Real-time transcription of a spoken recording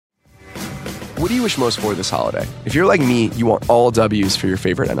What do you wish most for this holiday? If you're like me, you want all W's for your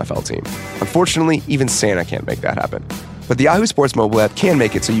favorite NFL team. Unfortunately, even Santa can't make that happen. But the Yahoo Sports mobile app can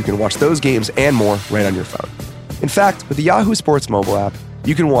make it so you can watch those games and more right on your phone. In fact, with the Yahoo Sports mobile app,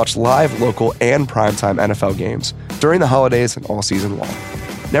 you can watch live, local, and primetime NFL games during the holidays and all season long.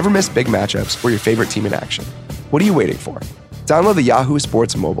 Never miss big matchups or your favorite team in action. What are you waiting for? Download the Yahoo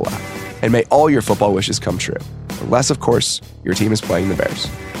Sports mobile app, and may all your football wishes come true. Unless, of course, your team is playing the Bears.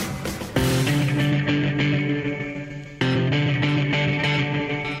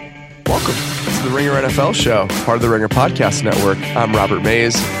 Welcome to the Ringer NFL Show, part of the Ringer Podcast Network. I'm Robert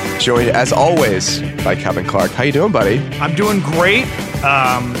Mays, joined as always by Kevin Clark. How you doing, buddy? I'm doing great.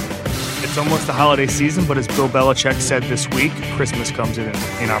 It's almost the holiday season, but as Bill Belichick said this week, Christmas comes in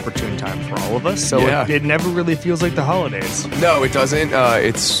an inopportune time for all of us. So it never really feels like the holidays. No, it doesn't.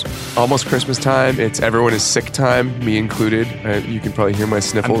 It's almost Christmas time. Everyone is sick time, me included. You can probably hear my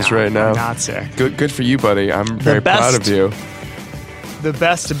sniffles right now. I'm not sick. Good for you, buddy. I'm very proud of you. The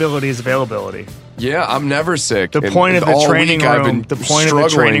best ability is availability. Yeah, I'm never sick. The point of the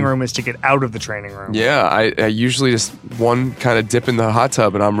training room is to get out of the training room. Yeah, I usually just one kind of dip in the hot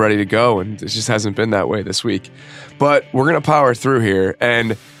tub and I'm ready to go, and it just hasn't been that way this week. But we're going to power through here,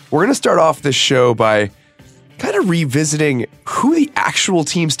 and we're going to start off this show by kind of revisiting who the actual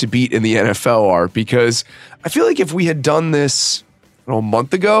teams to beat in the NFL are, because I feel like if we had done this a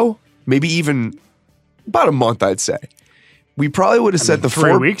month ago, maybe even about a month, I'd say, we probably would have said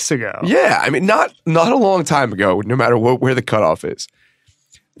 3 weeks ago. Yeah, I mean, not a long time ago, no matter where the cutoff is.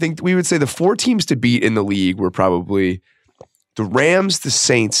 I think we would say the 4 teams to beat in the league were probably the Rams, the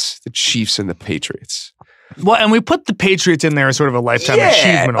Saints, the Chiefs, and the Patriots. Well, and we put the Patriots in there as sort of a lifetime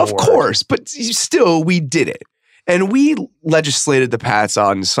achievement award. Of course, but still, we did it. And we legislated the Pats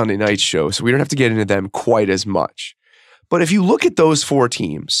on Sunday night show, so we don't have to get into them quite as much. But if you look at those 4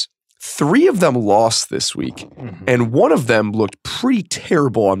 teams, 3 of them lost this week, and one of them looked pretty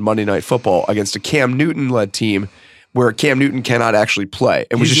terrible on Monday Night Football against a Cam Newton-led team where Cam Newton cannot actually play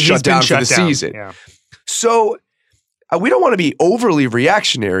and was just shut down for the season. Yeah. So we don't want to be overly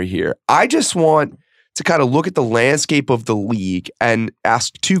reactionary here. I just want to kind of look at the landscape of the league and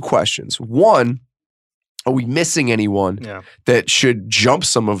ask 2 questions. One, are we missing anyone that should jump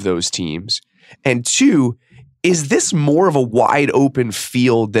some of those teams? And 2, is this more of a wide open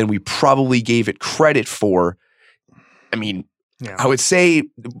field than we probably gave it credit for? I mean, I would say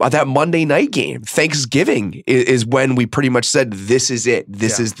that Monday night game, Thanksgiving, is when we pretty much said, this is it.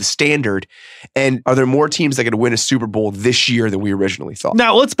 This is the standard. And are there more teams that could win a Super Bowl this year than we originally thought?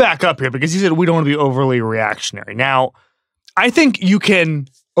 Now, let's back up here, because you said we don't want to be overly reactionary. Now, I think you can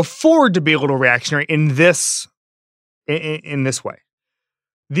afford to be a little reactionary in this way.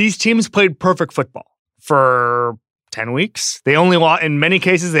 These teams played perfect football for 10 weeks. They only lost, in many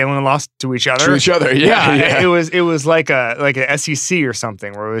cases, they only lost to each other. Yeah. It was like a SEC or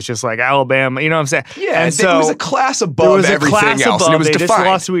something, where it was just like Alabama, you know what I'm saying? Yeah, and so it was a class above everything else. And it was they defined. Just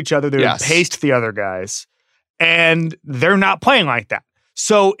lost to each other. They paced the other guys. And they're not playing like that.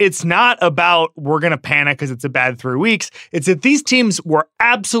 So it's not about we're going to panic because it's a bad 3 weeks. It's that these teams were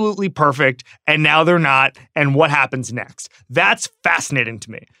absolutely perfect, and now they're not, and what happens next? That's fascinating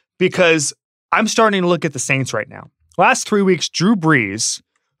to me, because I'm starting to look at the Saints right now. Last 3 weeks, Drew Brees,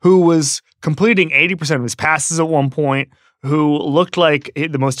 who was completing 80% of his passes at one point, who looked like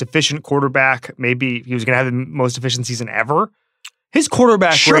the most efficient quarterback, maybe he was going to have the most efficient season ever. His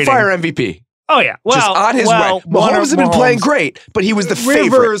quarterback rating... Surefire MVP. Oh, yeah. Well, just on his way. Mahomes had been playing great, but he was the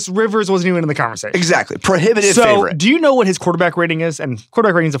favorite. Rivers wasn't even in the conversation. Exactly. Prohibitive favorite. So, do you know what his quarterback rating is? And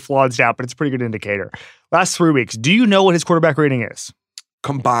quarterback rating is a flawed stat, but it's a pretty good indicator. Last 3 weeks, do you know what his quarterback rating is?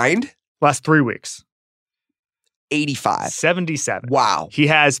 Combined? Last 3 weeks. 85. 77. Wow. He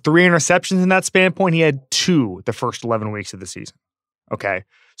has 3 interceptions in that span point. He had 2 the first 11 weeks of the season. Okay.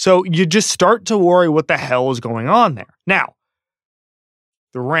 So you just start to worry what the hell is going on there. Now,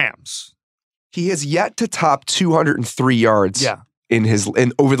 the Rams. He has yet to top 203 yards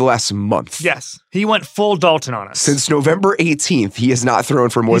in over the last month. Yes. He went full Dalton on us. Since November 18th, he has not thrown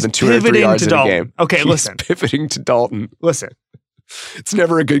for more than 203 yards in a game. Okay, listen. He's pivoting to Dalton. Listen. It's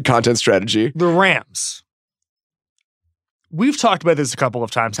never a good content strategy. The Rams. We've talked about this a couple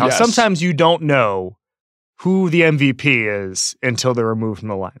of times, how sometimes you don't know who the MVP is until they're removed from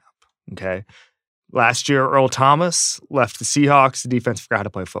the lineup. Okay. Last year, Earl Thomas left the Seahawks. The defense forgot how to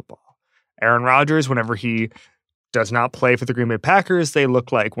play football. Aaron Rodgers, whenever he does not play for the Green Bay Packers, they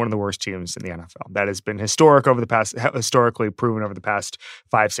look like one of the worst teams in the NFL. That has been historically proven over the past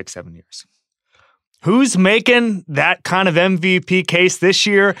 5, 6, 7 years. Who's making that kind of MVP case this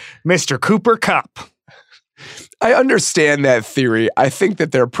year? Mr. Cooper Kupp. I understand that theory. I think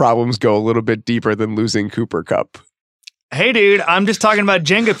that their problems go a little bit deeper than losing Cooper Kupp. Hey, dude, I'm just talking about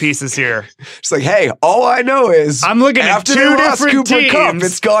Jenga pieces here. It's like, hey, all I know is I'm looking at after two they lost different Cooper teams. Kupp,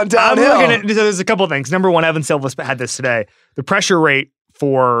 it's gone downhill. So there's a couple of things. Number one, Evan Silva had this today. The pressure rate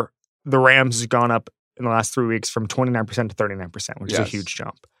for the Rams has gone up in the last 3 weeks from 29% to 39%, which is a huge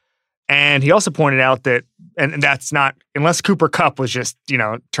jump. And he also pointed out that, and that's not, unless Cooper Kupp was just,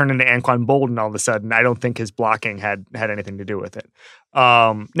 turned into Anquan Bolden all of a sudden, I don't think his blocking had anything to do with it.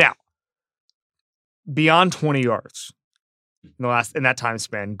 Now, beyond 20 yards in that time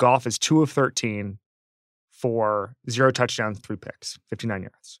span, Goff is 2 of 13 for 0 touchdowns, 3 picks, 59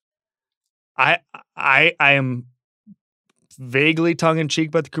 yards. I am vaguely tongue-in-cheek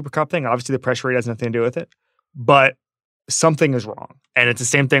about the Cooper Kupp thing. Obviously, the pressure rate has nothing to do with it, but something is wrong. And it's the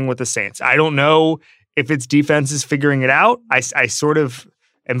same thing with the Saints. I don't know if it's defense is figuring it out. I sort of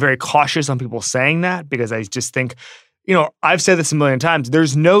am very cautious on people saying that because I just think, I've said this a million times.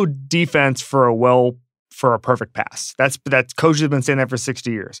 There's no defense for a perfect pass. That's coaches have been saying that for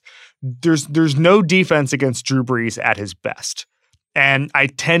 60 years. There's no defense against Drew Brees at his best. And I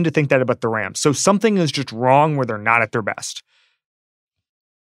tend to think that about the Rams. So something is just wrong where they're not at their best.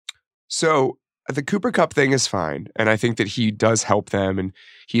 So the Cooper Kupp thing is fine. And I think that he does help them. And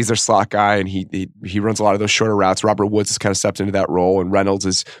he's their slot guy. And he runs a lot of those shorter routes. Robert Woods has kind of stepped into that role. And Reynolds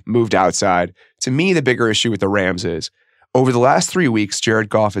has moved outside. To me, the bigger issue with the Rams is over the last 3 weeks, Jared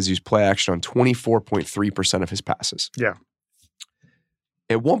Goff has used play action on 24.3% of his passes. Yeah.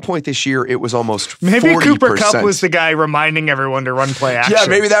 At one point this year, it was almost maybe 40%. Cooper Kupp was the guy reminding everyone to run play action. Yeah,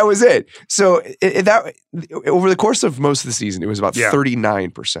 maybe that was it. So that over the course of most of the season, it was about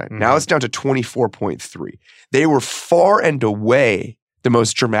 39%. Mm-hmm. Now it's down to 24.3%. They were far and away the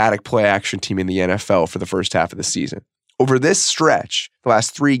most dramatic play action team in the NFL for the first half of the season. Over this stretch, the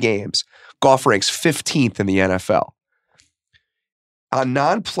last 3 games, Goff ranks 15th in the NFL. On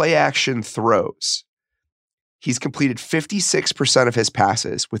non-play action throws, he's completed 56% of his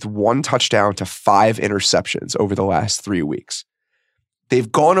passes with 1 touchdown to 5 interceptions over the last 3 weeks.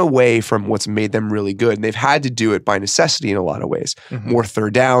 They've gone away from what's made them really good, and they've had to do it by necessity in a lot of ways. Mm-hmm. More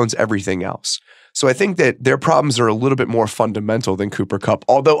third downs, everything else. So I think that their problems are a little bit more fundamental than Cooper Kupp,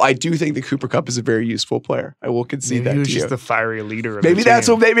 although I do think that Cooper Kupp is a very useful player. I will concede that to you. He was just the fiery leader of maybe the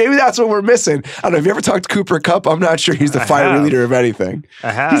team. Maybe that's what we're missing. I don't know. Have you ever talked to Cooper Kupp? I'm not sure he's the fiery leader of anything.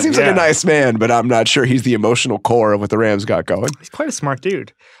 I have. He seems like a nice man, but I'm not sure he's the emotional core of what the Rams got going. He's quite a smart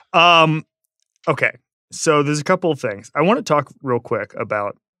dude. Okay, so there's a couple of things. I want to talk real quick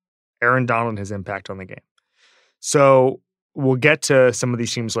about Aaron Donald and his impact on the game. So we'll get to some of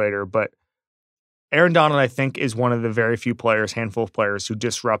these teams later, but Aaron Donald, I think, is one of the very few players, handful of players, who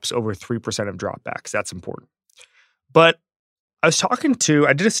disrupts over 3% of dropbacks. That's important. But I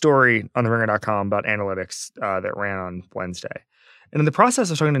did a story on TheRinger.com about analytics that ran on Wednesday. And in the process,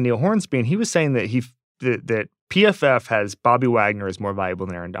 I was talking to Neil Hornsby, and he was saying that that PFF has Bobby Wagner as more valuable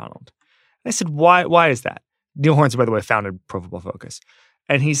than Aaron Donald. And I said, why is that? Neil Hornsby, by the way, founded Pro Football Focus.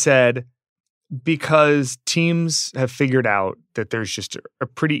 And he said, because teams have figured out that there's just a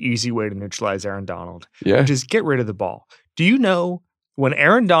pretty easy way to neutralize Aaron Donald. Yeah. Just get rid of the ball. Do you know when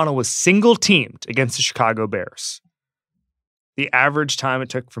Aaron Donald was single-teamed against the Chicago Bears, the average time it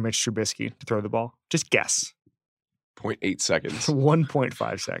took for Mitch Trubisky to throw the ball? Just guess. 0.8 seconds.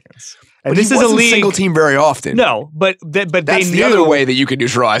 1.5 seconds. And but this is a league single team very often. No, but that's they the other way that you can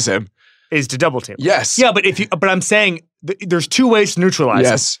neutralize him is to double team. Yes. Yeah, but I'm saying there's 2 ways to neutralize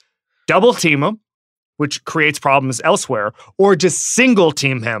him. Double team him, which creates problems elsewhere, or just single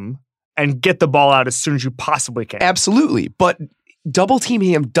team him and get the ball out as soon as you possibly can. Absolutely. But double teaming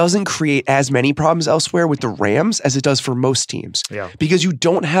him doesn't create as many problems elsewhere with the Rams as it does for most teams. Yeah. Because you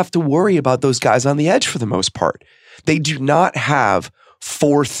don't have to worry about those guys on the edge for the most part. They do not have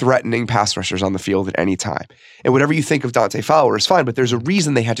 4 threatening pass rushers on the field at any time. And whatever you think of Dante Fowler is fine, but there's a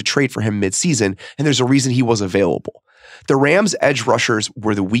reason they had to trade for him midseason, and there's a reason he was available. The Rams' edge rushers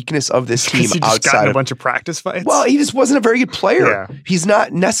were the weakness of this team he just got in a bunch of practice fights? Well, he just wasn't a very good player. Yeah. He's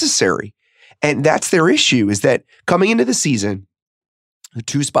not necessary. And that's their issue, is that coming into the season, the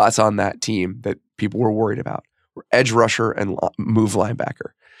 2 spots on that team that people were worried about were edge rusher and move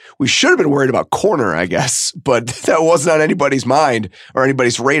linebacker. We should have been worried about corner, I guess, but that wasn't on anybody's mind or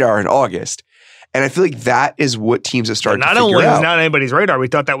anybody's radar in August. And I feel like that is what teams have started to figure out. Not only was not anybody's radar, we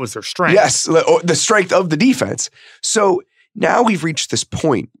thought that was their strength. Yes, the strength of the defense. So now we've reached this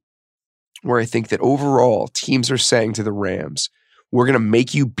point where I think that overall teams are saying to the Rams, we're going to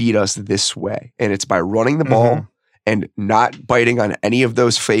make you beat us this way. And it's by running the ball and not biting on any of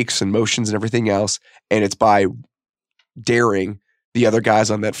those fakes and motions and everything else. And it's by daring the other guys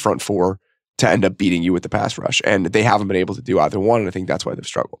on that front 4 to end up beating you with the pass rush. And they haven't been able to do either one, and I think that's why they've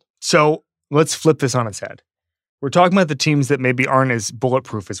struggled. So let's flip this on its head. We're talking about the teams that maybe aren't as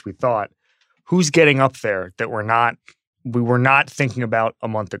bulletproof as we thought. Who's getting up there that we were not thinking about a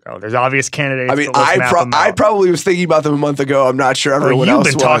month ago? There's obvious candidates. I mean, I probably was thinking about them a month ago. I'm not sure everyone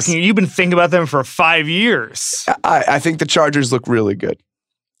else was. You've been thinking about them for 5 years. I think the Chargers look really good.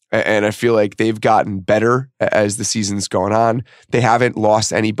 And I feel like they've gotten better as the season's gone on. They haven't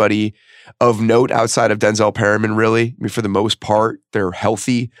lost anybody of note outside of Denzel Perryman, really. I mean, for the most part, they're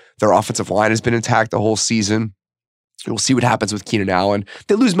healthy. Their offensive line has been intact the whole season. We'll see what happens with Keenan Allen.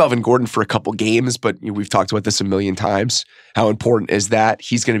 They lose Melvin Gordon for a couple games, but we've talked about this a million times. How important is that?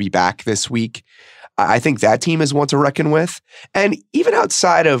 He's going to be back this week. I think that team is one to reckon with. And even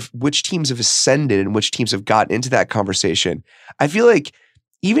outside of which teams have ascended and which teams have gotten into that conversation, I feel like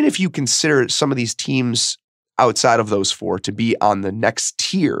even if you consider some of these teams outside of those four to be on the next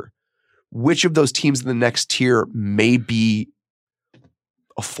tier, which of those teams in the next tier may be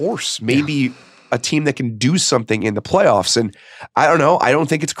a force, maybe a team that can do something in the playoffs? And I don't know. I don't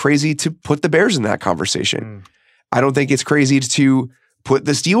think it's crazy to put the Bears in that conversation. I don't think it's crazy to put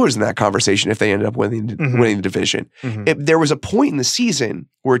the Steelers in that conversation if they ended up winning the division. If there was a point in the season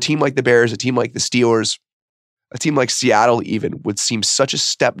where a team like the Bears, a team like the Steelers, a team like Seattle even would seem such a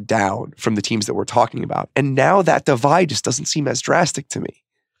step down from the teams that we're talking about. And now that divide just doesn't seem as drastic to me.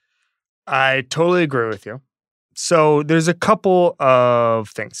 I totally agree with you. So there's a couple of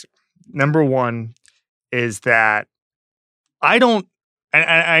things. Number one is that I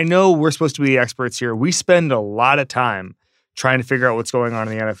know we're supposed to be the experts here. We spend a lot of time trying to figure out what's going on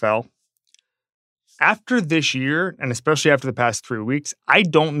in the NFL. After this year, and especially after the past 3 weeks, I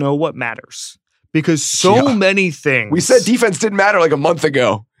don't know what matters. Because many things. We said defense didn't matter like a month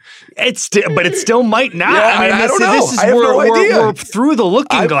ago. But it still might not. Yeah, I don't know. I have no idea. We're through the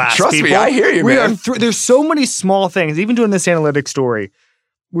looking glass. Trust people. me, I hear you, man. There's so many small things. Even doing this analytics story,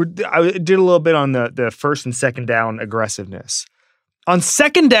 I did a little bit on the first and second down aggressiveness. On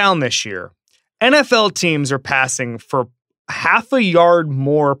second down this year, NFL teams are passing for half a yard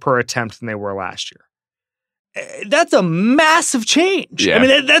more per attempt than they were last year. That's a massive change. Yeah. I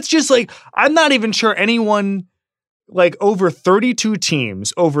mean, that's just like, I'm not even sure anyone, like over 32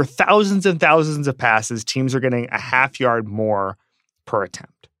 teams, over thousands and thousands of passes, teams are getting a half yard more per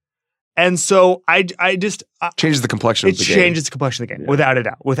attempt. And so I just changes the complexion of the game. It changes the complexion of the game, without a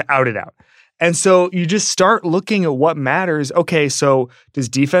doubt. And so you just start looking at what matters. Okay, so does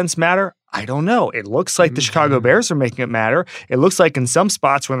defense matter? I don't know. It looks like the Chicago Bears are making it matter. It looks like in some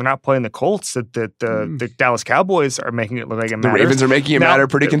spots when they're not playing the Colts that the Dallas Cowboys are making it look like it matters. The Ravens are making it matter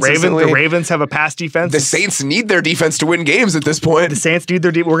pretty consistently. The Ravens have a pass defense. The Saints need their defense to win games at this point. The Saints need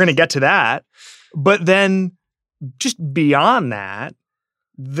their we're going to get to that. But then just beyond that,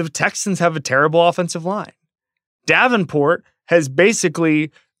 the Texans have a terrible offensive line. Davenport has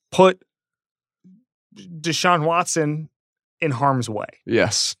basically put Deshaun Watson in harm's way.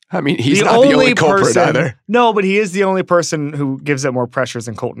 Yes. I mean, he's not the only culprit either. No, but he is the only person who gives up more pressures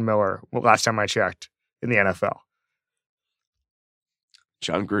than Colton Miller last time I checked in the NFL.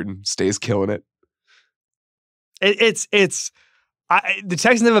 John Gruden stays killing it. The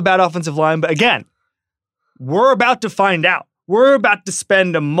Texans have a bad offensive line, but again, we're about to find out. We're about to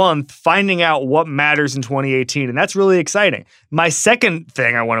spend a month finding out what matters in 2018, and that's really exciting. My second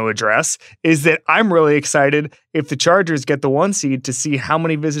thing I want to address is that I'm really excited if the Chargers get the 1 seed to see how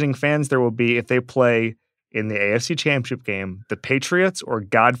many visiting fans there will be if they play in the AFC Championship game, the Patriots or,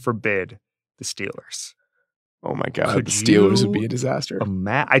 God forbid, the Steelers. Oh my God, the Steelers would be a disaster.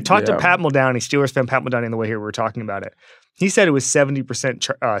 I talked to Pat Muldowney, Steelers fan Pat Muldowney, on the way here. We were talking about it. He said it was 70%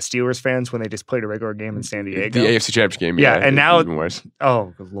 Steelers fans when they just played a regular game in San Diego. The AFC Championship game, and now even worse.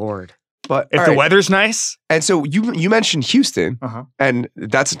 Oh, good Lord! But if the weather's nice, and so you mentioned Houston, and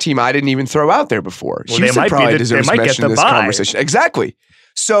that's a team I didn't even throw out there before. Well, Houston probably deserves to mention in this conversation. Exactly.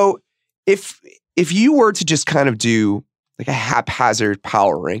 So if you were to just kind of do like a haphazard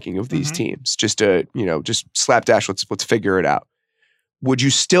power ranking of these teams, just to just slapdash, let's figure it out. Would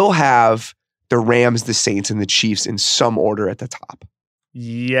you still have the Rams, the Saints, and the Chiefs in some order at the top?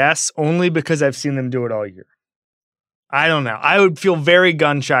 Yes, only because I've seen them do it all year. I don't know. I would feel very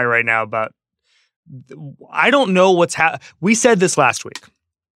gun shy right now about. I don't know what's happening. We said this last week.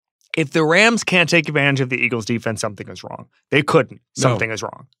 If the Rams can't take advantage of the Eagles' defense, something is wrong. They couldn't. Something is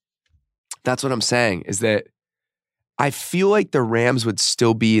wrong. That's what I'm saying. Is that I feel like the Rams would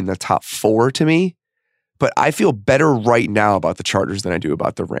still be in the top 4 to me, but I feel better right now about the Chargers than I do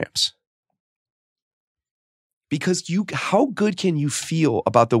about the Rams. Because how good can you feel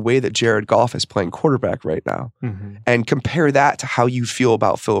about the way that Jared Goff is playing quarterback right now, and compare that to how you feel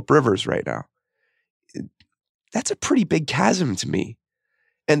about Phillip Rivers right now? that's a pretty big chasm to me.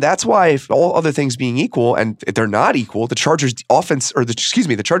 And that's why, if all other things being equal, and if they're not equal, the Chargers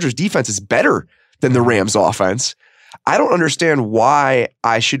the Chargers defense is better than the Rams offense. I don't understand why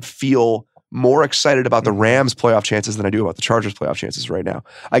I should feel more excited about the Rams playoff chances than I do about the Chargers playoff chances right now.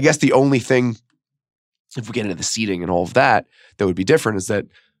 I guess the only thing, if we get into the seeding and all of that would be different is that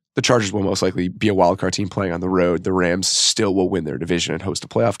the Chargers will most likely be a wildcard team playing on the road. The Rams still will win their division and host a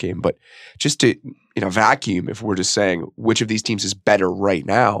playoff game. But just to, in a vacuum, if we're just saying which of these teams is better right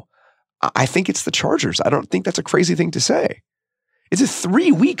now, I think it's the Chargers. I don't think that's a crazy thing to say. It's a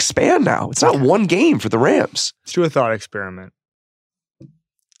 3-week span now. It's not one game for the Rams. Let's do a thought experiment.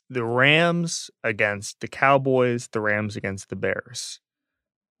 The Rams against the Cowboys, the Rams against the Bears.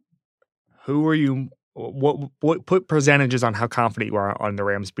 Who are you? What put percentages on how confident you are on the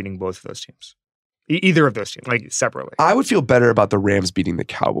Rams beating both of those teams? Either of those teams, like separately. I would feel better about the Rams beating the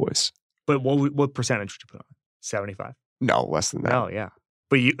Cowboys. But what percentage would you put on? 75? No, less than that. No, yeah.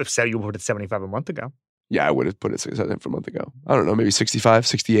 But you said you put it 75 a month ago. Yeah, I would have put it 67 a month ago. I don't know, maybe 65,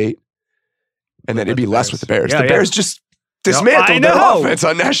 68. And then it'd be less with the Bears. Yeah, the Bears just dismantled their offense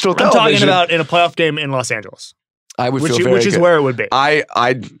on national television. I'm talking about in a playoff game in Los Angeles. I would feel very which is good. where it would be. I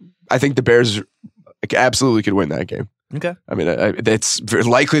think the Bears absolutely could win that game. Okay. I mean, it's very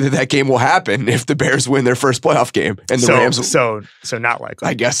likely that game will happen if the Bears win their first playoff game, and the Rams. So not likely.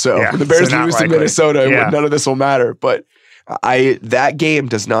 I guess so. Yeah, when the Bears lose to Minnesota, none of this will matter. But that game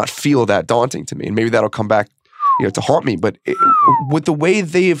does not feel that daunting to me, and maybe that'll come back, to haunt me. But with the way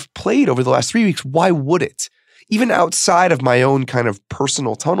they've played over the last 3 weeks, why would it? Even outside of my own kind of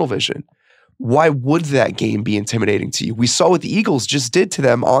personal tunnel vision, why would that game be intimidating to you? We saw what the Eagles just did to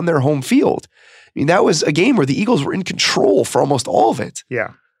them on their home field. I mean, that was a game where the Eagles were in control for almost all of it.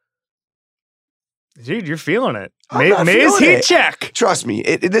 Yeah. Dude, you're feeling it. Mays heat check. Trust me,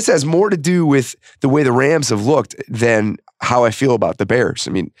 this has more to do with the way the Rams have looked than how I feel about the Bears.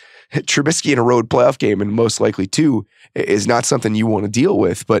 I mean, Trubisky in a road playoff game, and most likely two, is not something you want to deal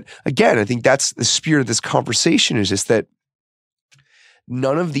with. But again, I think that's the spirit of this conversation, is just that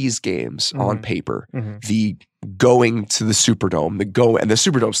none of these games on paper, the going to the Superdome, and the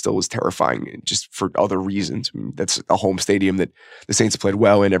Superdome still was terrifying just for other reasons. I mean, that's a home stadium that the Saints have played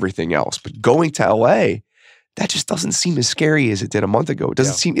well in, everything else. But going to LA, that just doesn't seem as scary as it did a month ago. It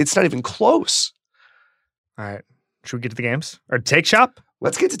doesn't seem, it's not even close. All right. Should we get to the games? Or Take Shop?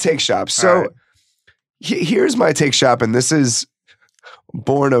 Let's get to Take Shop. So here's my Take Shop, and this is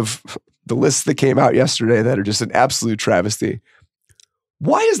born of the lists that came out yesterday that are just an absolute travesty.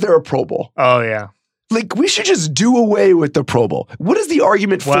 Why is there a Pro Bowl? Oh, yeah. Like, we should just do away with the Pro Bowl. What is the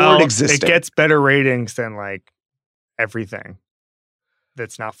argument for it existing? It gets better ratings than, like, everything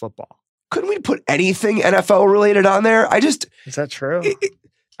that's not football. Couldn't we put anything NFL related on there? Is that true?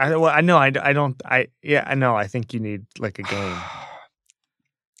 I think you need, like, a game.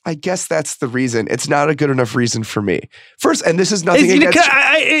 I guess that's the reason. It's not a good enough reason for me. First, and this is nothing against...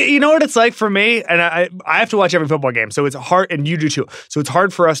 you know what it's like for me? And I have to watch every football game, so it's hard, and you do too. So it's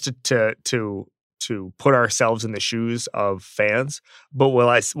hard for us to put ourselves in the shoes of fans. But what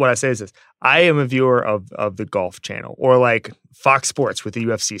I say is this: I am a viewer of the Golf Channel, or like Fox Sports with the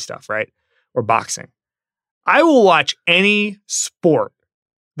UFC stuff, right? Or boxing. I will watch any sport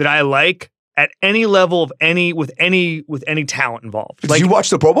that I like at any level of with any talent involved. Did you watch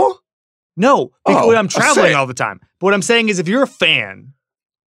the Pro Bowl? No, because I'm traveling all the time. But what I'm saying is, if you're a fan,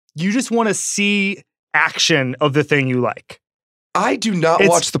 you just want to see action of the thing you like. I do not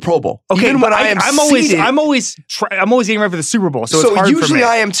watch the Pro Bowl. Okay, even when I'm always getting ready for the Super Bowl, so it's hard usually for me.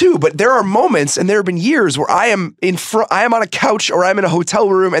 I am too. But there are moments, and there have been years where I am on a couch or I'm in a hotel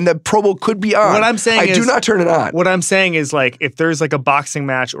room, and the Pro Bowl could be on. What I'm saying I do not turn it on. What I'm saying is, like, if there's like a boxing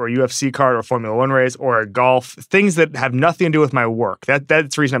match or a UFC card or a Formula One race or a golf, things that have nothing to do with my work. That's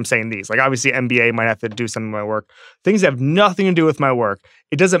the reason I'm saying these. Like, obviously NBA might have to do some of my work. Things that have nothing to do with my work.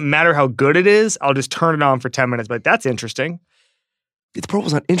 It doesn't matter how good it is. I'll just turn it on for 10 minutes. But that's interesting. The Pro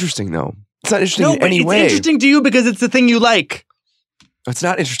Bowl's not interesting, though. It's not interesting in any way. It's interesting to you because it's the thing you like. It's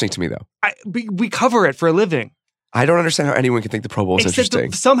not interesting to me, though. We cover it for a living. I don't understand how anyone can think the Pro Bowl is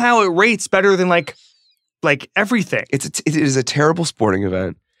interesting. Somehow it rates better than like everything. It is a terrible sporting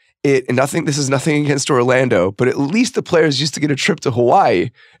event. This is nothing against Orlando, but at least the players used to get a trip to Hawaii.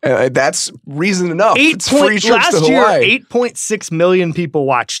 That's reason enough. It's free trips to Hawaii. Last year, 8.6 million people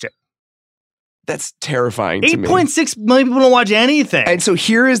watched it. That's terrifying to me. 8.6 million people don't watch anything. And so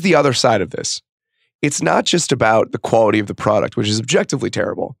here is the other side of this. It's not just about the quality of the product, which is objectively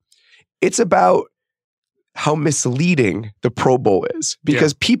terrible. It's about how misleading the Pro Bowl is.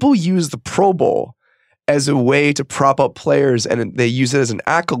 Because people use the Pro Bowl as a way to prop up players, and they use it as an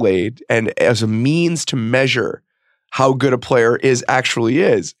accolade and as a means to measure how good a player actually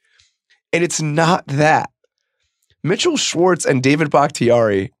is. And it's not that. Mitchell Schwartz and David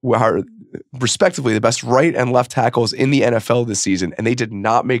Bakhtiari are respectively the best right and left tackles in the NFL this season, and they did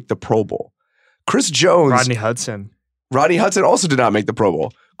not make the Pro Bowl. Chris Jones. Rodney Hudson Also did not make the Pro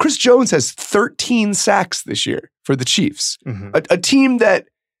Bowl. Chris Jones has 13 sacks this year for the Chiefs, a team that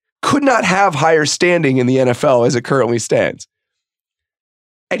could not have higher standing in the NFL as it currently stands.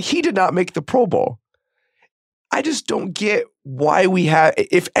 And he did not make the Pro Bowl. I just don't get why we have,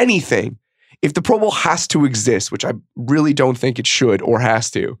 if anything, if the Pro Bowl has to exist, which I really don't think it should or has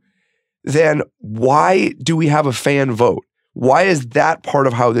to, then why do we have a fan vote? Why is that part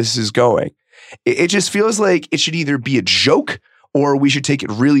of how this is going? It just feels like it should either be a joke or we should take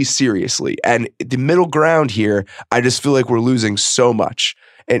it really seriously. And the middle ground here, I just feel like we're losing so much.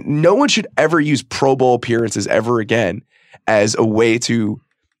 And no one should ever use Pro Bowl appearances ever again as a way to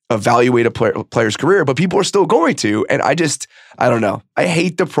evaluate a player's career, but people are still going to. And I don't know. I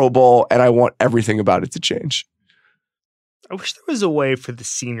hate the Pro Bowl and I want everything about it to change. I wish there was a way for the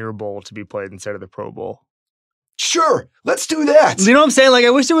Senior Bowl to be played instead of the Pro Bowl. Sure, let's do that. You know what I'm saying? Like, I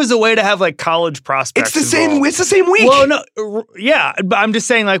wish there was a way to have like college prospects. It's the same week. Well, no, yeah, but I'm just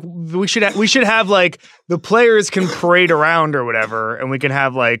saying like we should have like the players can parade around or whatever, and we can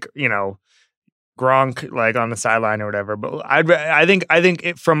have like, you know, Gronk like on the sideline or whatever. But I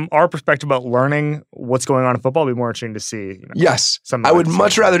think from our perspective about learning what's going on in football, it'd be more interesting to see. You know, yes, I would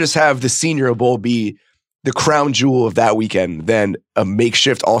much rather just have the Senior Bowl be the crown jewel of that weekend than a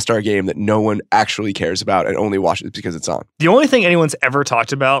makeshift all-star game that no one actually cares about and only watches because it's on. The only thing anyone's ever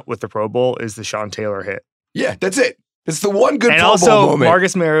talked about with the Pro Bowl is the Sean Taylor hit. Yeah, that's it. It's the one good and Pro Bowl moment. And also,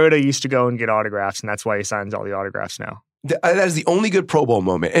 Marcus Mariota used to go and get autographs, and that's why he signs all the autographs now. That is the only good Pro Bowl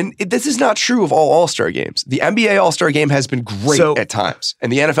moment. And this is not true of all All-Star games. The NBA All-Star game has been great at times,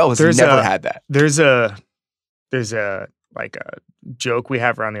 and the NFL has never had that. There's a like a joke we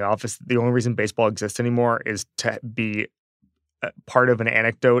have around the office. The only reason baseball exists anymore is to be part of an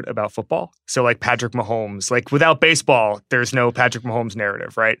anecdote about football. So like Patrick Mahomes, like without baseball, there's no Patrick Mahomes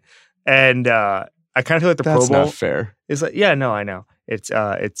narrative, right? And I kind of feel like the Pro Bowl not fair. Is like, yeah, no, I know.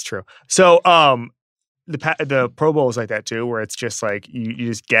 It's true. So the Pro Bowl is like that too, where it's just like you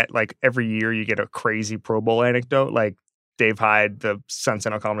just get like every year you get a crazy Pro Bowl anecdote. Like Dave Hyde, the Sun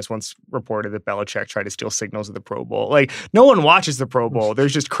Sentinel columnist, once reported that Belichick tried to steal signals of the Pro Bowl. Like, no one watches the Pro Bowl.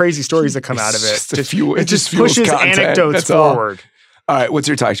 There's just crazy stories that come out of it. It just pushes content. Anecdotes forward. All right, what's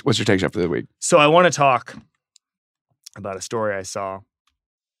your take shot for the week? So I want to talk about a story I saw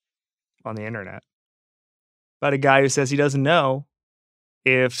on the internet about a guy who says he doesn't know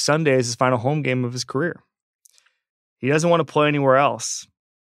if Sunday is his final home game of his career. He doesn't want to play anywhere else,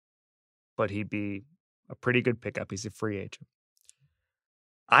 but he'd be a pretty good pickup. He's a free agent.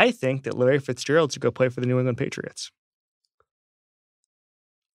 I think that Larry Fitzgerald should go play for the New England Patriots.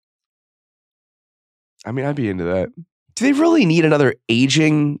 I mean, I'd be into that. Do they really need another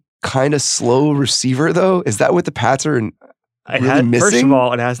aging, kind of slow receiver, though? Is that what the Pats are missing? First of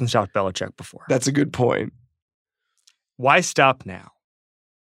all, it hasn't stopped Belichick before. That's a good point. Why stop now?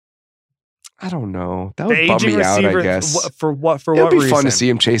 I don't know. That would bum me out, I guess. For what reason? It would be fun to see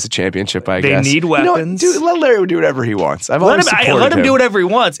him chase a championship, I guess. They need weapons. Dude, let Larry do whatever he wants. Let him do whatever he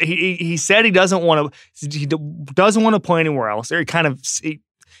wants. He said he doesn't want to play anywhere else. Or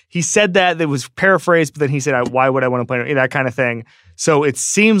he said that was paraphrased, but then he said, why would I want to play? That kind of thing. So it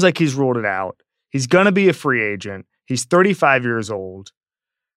seems like he's ruled it out. He's going to be a free agent. He's 35 years old.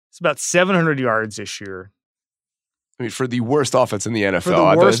 It's about 700 yards this year. I mean, for the worst offense in the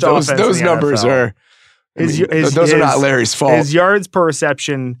NFL, those numbers NFL. Those are not Larry's fault. His yards per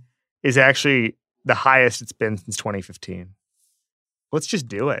reception is actually the highest it's been since 2015. Let's just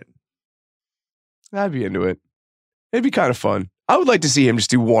do it. I'd be into it. It'd be kind of fun. I would like to see him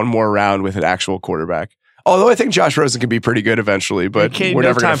just do one more round with an actual quarterback. Although I think Josh Rosen can be pretty good eventually, but we're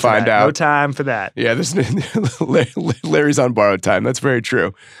never going to find out. No time for that. Yeah, Larry's on borrowed time. That's very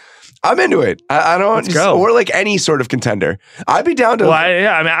true. I'm into it. I don't Let's go. Or like any sort of contender. I'd be down to. Well,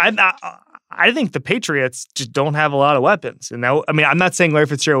 I think the Patriots just don't have a lot of weapons, and I'm not saying Larry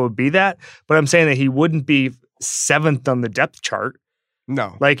Fitzgerald would be that, but I'm saying that he wouldn't be 7th on the depth chart.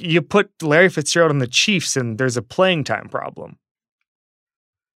 No, like you put Larry Fitzgerald on the Chiefs, and there's a playing time problem.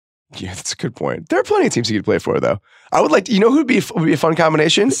 Yeah, that's a good point. There are plenty of teams he could play for, though. I would like to. Would be a fun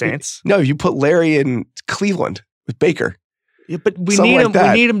combination? The Saints. No, you put Larry in Cleveland with Baker. Yeah, but we need him. We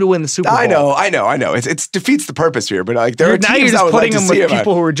need him to win the Super Bowl. I know. It defeats the purpose here. But like, there are now teams you're just putting him with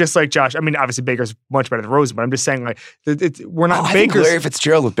people who are just like Josh. I mean, obviously Baker's much better than Rosen, but I'm just saying like we're not. I Baker's. think Larry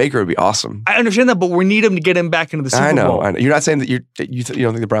Fitzgerald with Baker would be awesome. I understand that, but we need him to get him back into the Super Bowl. I know. You're not saying that you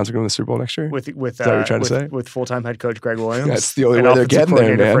don't think the Browns are going to the Super Bowl next year? Is that what you're trying to say? With full-time head coach Greg Williams. That's the only way they're getting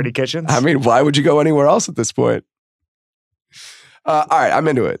there, man. Freddie Kitchens. I mean, why would you go anywhere else at this point? All right, I'm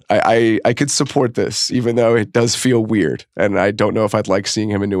into it. I could support this, even though it does feel weird, and I don't know if I'd like seeing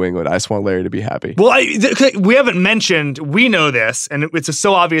him in New England. I just want Larry to be happy. Well, we haven't mentioned, we know this, and it's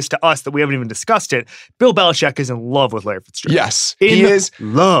so obvious to us that we haven't even discussed it. Bill Belichick is in love with Larry Fitzgerald. Yes, he is.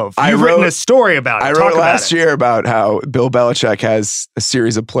 Love. You've written a story about it. I wrote last year about how Bill Belichick has a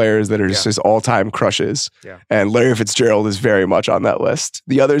series of players that are just his all-time crushes, and Larry Fitzgerald is very much on that list.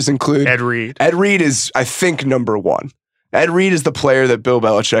 The others include Ed Reed. Ed Reed is, I think, number one. Ed Reed is the player that Bill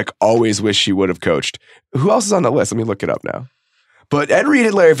Belichick always wished he would have coached. Who else is on that list? Let me look it up now. But Ed Reed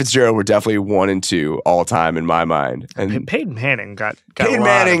and Larry Fitzgerald were definitely 1 and 2 all time in my mind. And Peyton Manning got Peyton a lot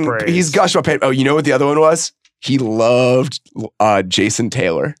Manning, of praise. He's gushed about Peyton. Oh, you know what the other one was? He loved Jason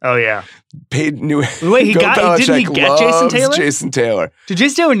Taylor. Oh yeah. Wait, didn't he get Jason Taylor? Jason Taylor. Did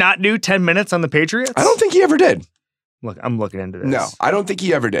Jason Taylor not do 10 minutes on the Patriots? I don't think he ever did. Look, I'm looking into this. No, I don't think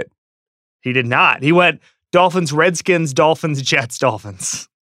he ever did. He did not. He went Dolphins, Redskins, Dolphins, Jets, Dolphins.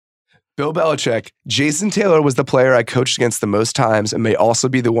 Bill Belichick, Jason Taylor was the player I coached against the most times and may also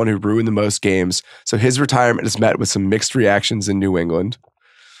be the one who ruined the most games. So his retirement is met with some mixed reactions in New England.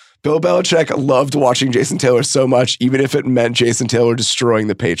 Bill Belichick loved watching Jason Taylor so much, even if it meant Jason Taylor destroying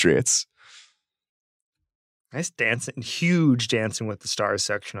the Patriots. Nice dancing, huge Dancing with the Stars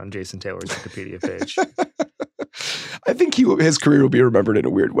section on Jason Taylor's Wikipedia page. I think his career will be remembered in a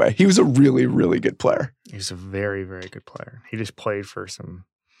weird way. He was a really, really good player. He was a very, very good player. He just played for some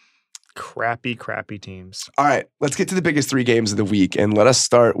crappy teams. All right, let's get to the biggest 3 games of the week, and let us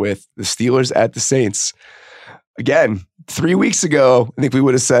start with the Steelers at the Saints. Again, 3 weeks ago, I think we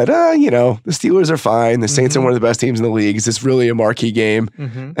would have said, the Steelers are fine. The Saints are one of the best teams in the league. Is this really a marquee game?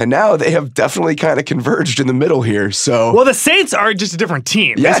 And now they have definitely kind of converged in the middle here. So, well, the Saints are just a different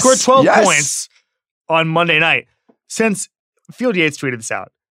team. They scored 12 points on Monday night. Since Field Yates tweeted this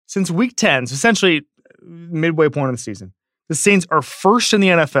out, since week 10, so essentially midway point of the season, the Saints are first in the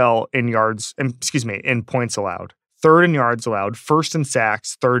NFL in points allowed, third in yards allowed, first in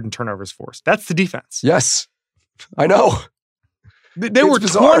sacks, third in turnovers forced. That's the defense. Yes, I know. They were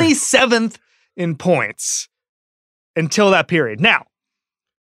bizarre. 27th in points until that period. Now,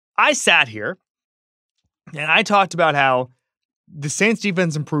 I sat here and I talked about how the Saints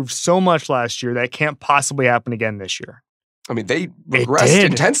defense improved so much last year that it can't possibly happen again this year. I mean, they regressed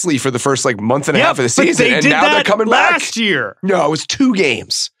intensely for the first month and a half of the season, and now they're coming back. Last year. No, it was 2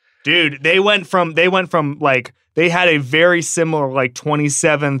 games. Dude, they went from they had a very similar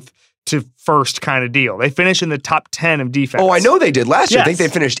 27th to first kind of deal. They finished in the top 10 of defense. Oh, I know they did last year. I think they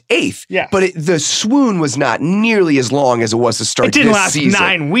finished 8th. Yeah. But the swoon was not nearly as long as it was to start this season. It didn't last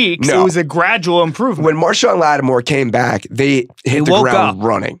 9 weeks. No. It was a gradual improvement. When Marshawn Lattimore came back, they hit the ground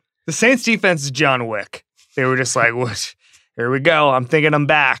running. The Saints defense is John Wick. They were just like, what? Here we go. I'm thinking I'm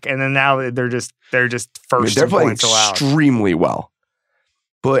back. And then now they're just first they're playing points allowed. Extremely well.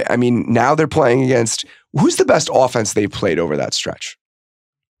 But, I mean, now they're playing against who's the best offense they've played over that stretch?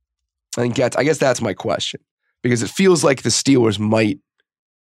 I guess that's my question, because it feels like the Steelers might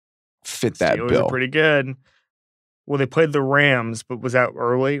fit that bill. Steelers are pretty good. Well, they played the Rams, but was that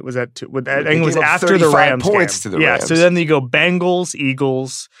early? Was that I think it was after the Rams points game. To the Rams. So then you go Bengals,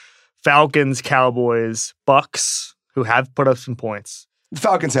 Eagles, Falcons, Cowboys, Bucks, who have put up some points. The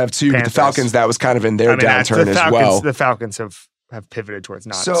Falcons have too. Panthers. But the Falcons, that was kind of in their downturn as well. The Falcons have pivoted towards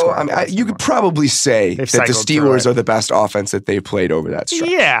not. So you could probably say that the Steelers are the best offense that they've played over that stretch.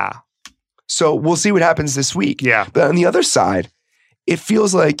 Yeah. So we'll see what happens this week. Yeah. But on the other side, it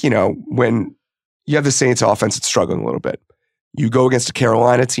feels like, when you have the Saints offense, it's struggling a little bit. You go against a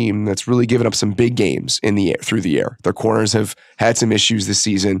Carolina team that's really given up some big games through the air. Their corners have had some issues this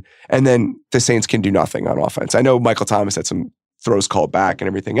season, and then the Saints can do nothing on offense. I know Michael Thomas had some throws called back and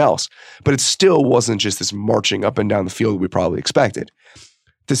everything else, but it still wasn't just this marching up and down the field we probably expected.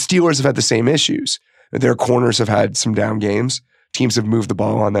 The Steelers have had the same issues. Their corners have had some down games. Teams have moved the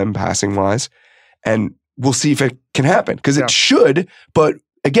ball on them passing-wise, and we'll see if it can happen, because it should, but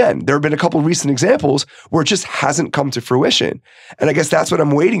again, there have been a couple of recent examples where it just hasn't come to fruition, and I guess that's what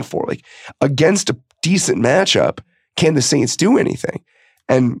I'm waiting for. Against a decent matchup, can the Saints do anything?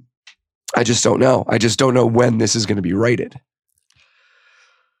 And I just don't know. I just don't know when this is going to be righted.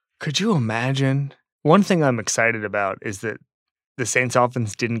 Could you imagine? One thing I'm excited about is that the Saints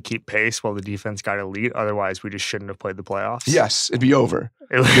offense didn't keep pace while the defense got elite. Otherwise, we just shouldn't have played the playoffs. Yes, it'd be over.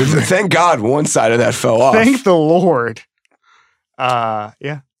 Thank God one side of that fell off. Thank the Lord.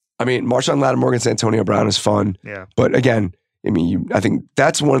 Yeah. I mean, Marshawn Lattimore against Antonio Brown is fun. Yeah. But again, I mean, I think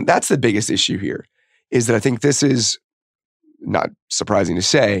that's the biggest issue here, is that I think this is not surprising to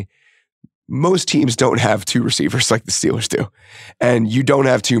say. Most teams don't have two receivers like the Steelers do. And you don't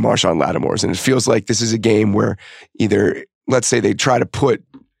have two Marshawn Lattimores. And it feels like this is a game where either, let's say they try to put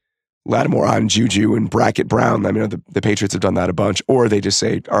Lattimore on Juju and bracket Brown. I mean, the Patriots have done that a bunch. Or they just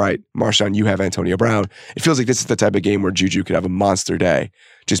say, all right, Marshawn, you have Antonio Brown. It feels like this is the type of game where Juju could have a monster day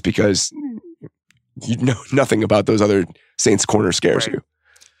just because you know nothing about those other Saints corner scares you.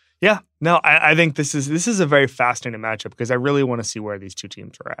 Yeah. No, I think this is a very fascinating matchup because I really want to see where these two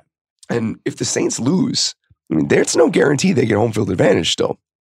teams are at. And if the Saints lose, I mean, there's no guarantee they get home field advantage still.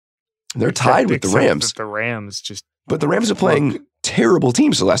 They're tied with the Rams. The Rams just... But the Rams are playing terrible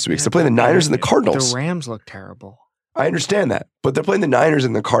teams the last 2 weeks. They're playing the Niners and the Cardinals. The Rams look terrible. I understand that. But they're playing the Niners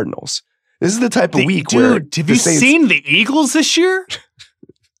and the Cardinals. This is the type of week where... Dude, have you seen the Eagles this year?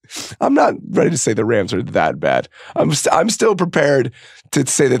 I'm not ready to say the Rams are that bad. I'm still prepared to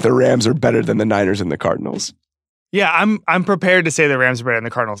say that the Rams are better than the Niners and the Cardinals. Yeah, I'm prepared to say the Rams are better than the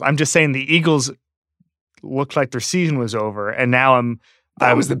Cardinals. I'm just saying the Eagles looked like their season was over, and now I'm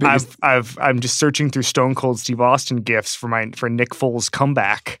just searching through Stone Cold Steve Austin gifs for Nick Foles'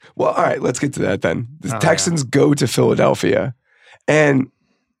 comeback. Well, all right, let's get to that then. The Texans go to Philadelphia, and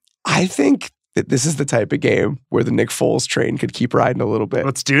I think that this is the type of game where the Nick Foles train could keep riding a little bit.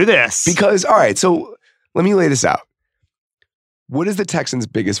 Let's do this. Because, all right, so let me lay this out. What is the Texans'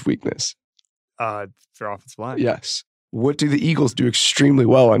 biggest weakness? Their offensive line. Yes. What do the Eagles do extremely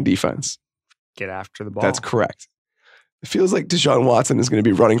well on defense? Get after the ball. That's correct. It feels like Deshaun Watson is going to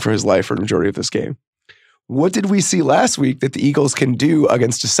be running for his life for the majority of this game. What did we see last week that the Eagles can do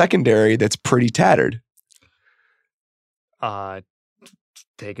against a secondary that's pretty tattered?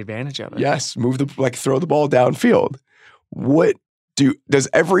 Take advantage of it. Yes, throw the ball downfield. Does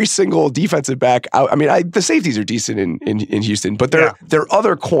every single defensive back out? I mean, the safeties are decent in Houston, but their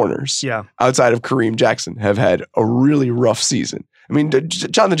other corners outside of Kareem Jackson have had a really rough season. I mean,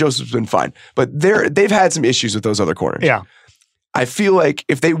 Jonathan Joseph's been fine, but they've had some issues with those other corners. Yeah. I feel like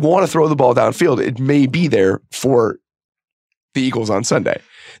if they want to throw the ball downfield, it may be there for the Eagles on Sunday.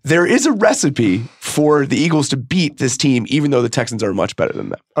 There is a recipe for the Eagles to beat this team, even though the Texans are much better than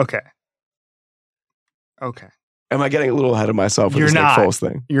them. Okay. Am I getting a little ahead of myself with this Nick Foles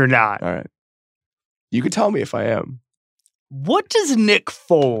thing? You're not. All right. You could tell me if I am. What does Nick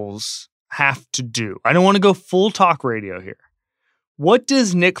Foles have to do? I don't want to go full talk radio here. What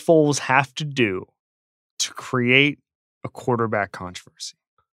does Nick Foles have to do to create a quarterback controversy?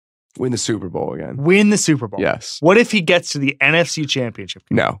 Win the Super Bowl again. Win the Super Bowl. Yes. What if he gets to the NFC Championship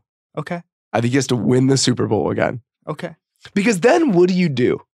game? No. Okay. I think he has to win the Super Bowl again. Okay. Because then what do you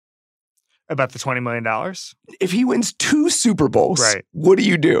do? About the $20 million? If he wins 2 Super Bowls, right. What do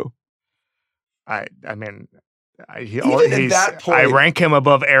you do? I mean, at that point, I rank him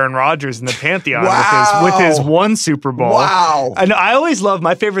above Aaron Rodgers in the Pantheon wow. with his 1 Super Bowl. Wow. And I always love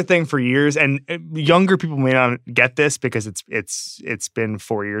my favorite thing for years, and younger people may not get this because it's been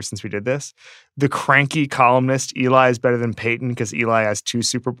 4 years since we did this. The cranky columnist, Eli is better than Peyton because Eli has 2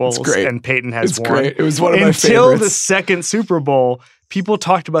 Super Bowls and Peyton has 1. Great. It was one of my favorites. Until the second Super Bowl, people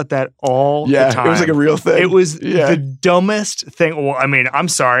talked about that all the time. It was like a real thing. It was the dumbest thing. Well, I mean, I'm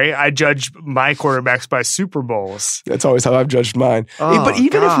sorry. I judge my quarterbacks by Super Bowls. That's always how I've judged mine. But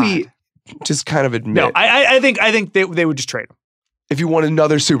even if we just kind of admit. No, I think they would just trade him. If you want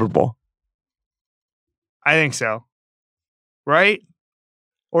another Super Bowl. I think so. Right?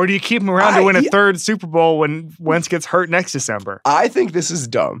 Or do you keep him around to win a 3rd Super Bowl when Wentz gets hurt next December? I think this is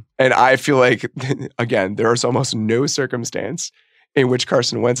dumb. And I feel like, again, there is almost no circumstance in which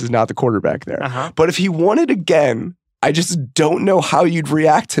Carson Wentz is not the quarterback there. Uh-huh. But if he won it again, I just don't know how you'd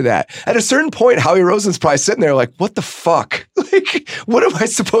react to that. At a certain point, Howie Roseman's probably sitting there like, what the fuck? Like, what am I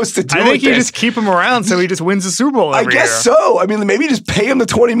supposed to do I think you just keep him around so he just wins the Super Bowl every year. I guess so. I mean, maybe just pay him the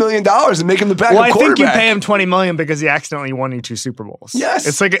 $20 million and make him the backup quarterback. Well, I think you pay him $20 million because he accidentally won you 2 Super Bowls. Yes.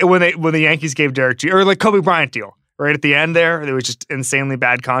 It's like when the Yankees gave Derek Jeter, or like Kobe Bryant deal. Right at the end there, it was just insanely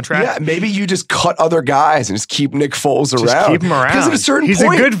bad contract. Yeah, maybe you just cut other guys and just keep Nick Foles around. Just keep him around. Because at a certain point... He's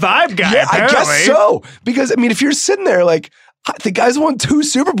a good vibe guy, yeah, apparently. I guess so. Because, I mean, if you're sitting there like, the guy's won 2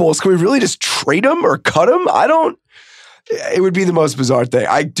 Super Bowls, can we really just trade him or cut him? It would be the most bizarre thing.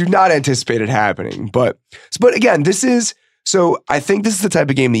 I do not anticipate it happening. But again, this is So I think this is the type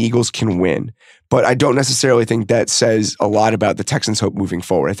of game the Eagles can win, but I don't necessarily think that says a lot about the Texans' hope moving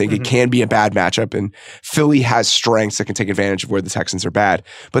forward. I think it can be a bad matchup, and Philly has strengths that can take advantage of where the Texans are bad.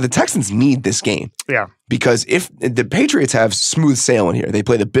 But the Texans need this game. Yeah. Because if the Patriots have smooth sailing here, they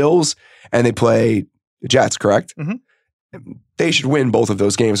play the Bills and they play the Jets, correct? They should win both of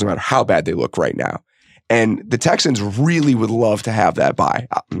those games no matter how bad they look right now. And the Texans really would love to have that bye.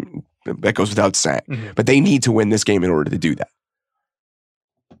 That goes without saying. But they need to win this game in order to do that.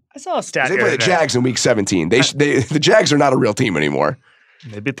 I saw a stat. They play the Jags in week 17. The Jags are not a real team anymore.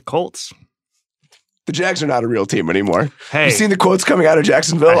 They beat the Colts. The Jags are not a real team anymore. Hey. You seen the quotes coming out of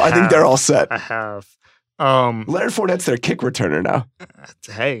Jacksonville? I think they're all set. I have. Leonard Fournette's their kick returner now.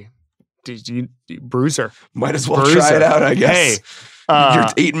 Hey, bruiser. Might as well try it out, I guess. Hey.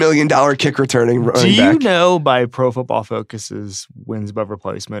 Your $8 million kick returning running Do you back. know by Pro Football Focus's wins above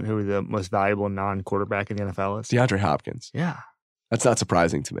replacement who the most valuable non-quarterback in the NFL is? DeAndre Hopkins. Yeah. That's not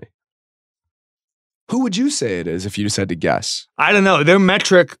surprising to me. Who would you say it is if you just had to guess? I don't know. Their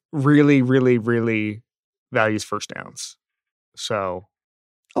metric really, really, really values first downs. So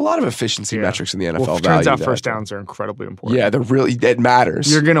A lot of efficiency metrics in the NFL. Well, turns out first downs are incredibly important. Yeah, it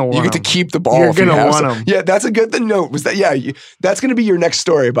matters. You're gonna want You get them. to keep the ball. You're gonna want them. Yeah, that's a good note. Was that? Yeah, that's going to be your next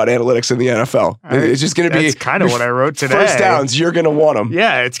story about analytics in the NFL. It's just going to be. That's kind of what I wrote today. First downs, you're going to want them.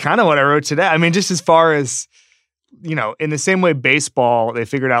 Yeah, it's kind of what I wrote today. I mean, just as far as, in the same way baseball, they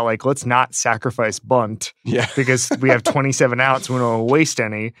figured out let's not sacrifice bunt. Yeah. Because we have 27 outs, we don't waste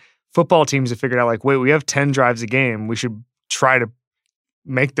any. Football teams have figured out wait, we have 10 drives a game. We should try to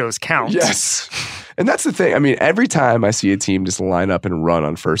make those count. Yes. And that's the thing. I mean, every time I see a team just line up and run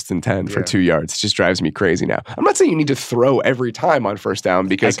on 1st and 10 for 2 yards, it just drives me crazy now. I'm not saying you need to throw every time on first down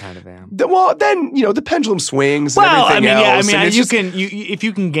because I kind of am. Then the pendulum swings. Well, and everything else. If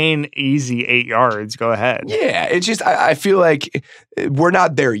you can gain easy 8 yards, go ahead. Yeah, it's just I feel like we're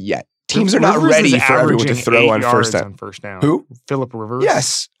not there yet. Teams are not ready for everyone to throw on first down. Who? Phillip Rivers.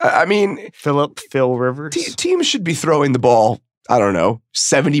 Yes. I mean, Phil Rivers. Teams should be throwing the ball, I don't know,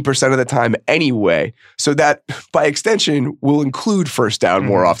 70% of the time anyway. So that, by extension, will include first down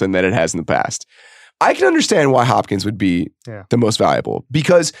more often than it has in the past. I can understand why Hopkins would be the most valuable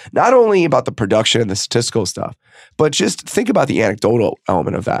because not only about the production and the statistical stuff, but just think about the anecdotal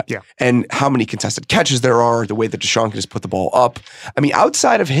element of that and how many contested catches there are, the way that Deshaun can just put the ball up. I mean,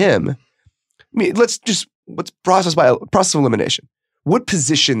 outside of him, let's process of elimination. What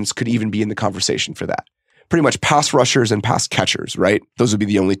positions could even be in the conversation for that? Pretty much pass rushers and pass catchers, right? Those would be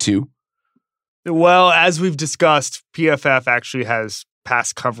the only two. Well, as we've discussed, PFF actually has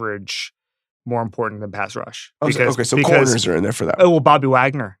pass coverage more important than pass rush. So corners are in there for that. Oh, well, Bobby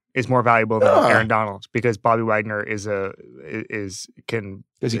Wagner is more valuable than Aaron Donald because Bobby Wagner he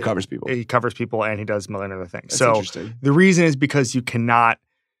covers people. He covers people and he does a million other things. That's so the reason is because you cannot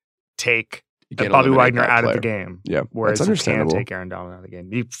take Bobby Wagner out of the game. Yeah, whereas you can take Aaron Donald out of the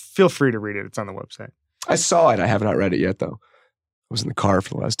game. You feel free to read it. It's on the website. I saw it. I have not read it yet, though. I was in the car for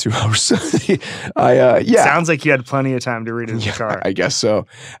the last 2 hours. Sounds like you had plenty of time to read it in the car. I guess so.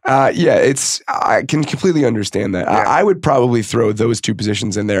 I can completely understand that. Yeah. I would probably throw those two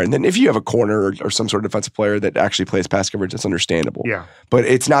positions in there. And then if you have a corner or some sort of defensive player that actually plays pass coverage, that's understandable. Yeah. But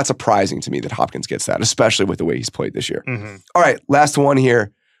it's not surprising to me that Hopkins gets that, especially with the way he's played this year. Mm-hmm. All right, last one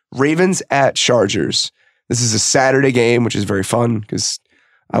here. Ravens at Chargers. This is a Saturday game, which is very fun because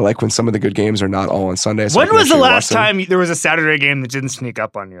I like when some of the good games are not all on Sunday. So when was the last time there was a Saturday game that didn't sneak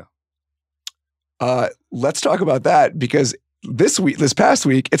up on you? Let's talk about that because this past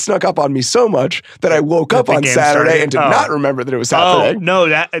week, it snuck up on me so much that I woke up on Saturday and did not remember that it was Saturday. Oh,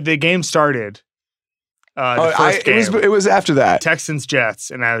 no, the game started. The first game. It was after that. Texans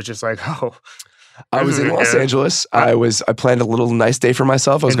Jets, and I was just like, I was in Los Angeles. I planned a little nice day for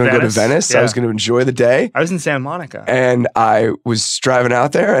myself. I was going to go to Venice. Yeah. I was going to enjoy the day. I was in Santa Monica. And I was driving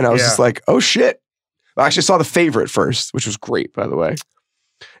out there and I was just like, oh shit. I actually saw The Favorite first, which was great, by the way.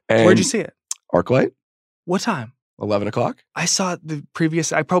 And where'd you see it? ArcLight. What time? 11 o'clock. I saw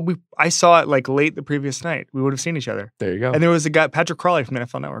it I saw it late the previous night. We would have seen each other. There you go. And there was a guy, Patrick Crawley from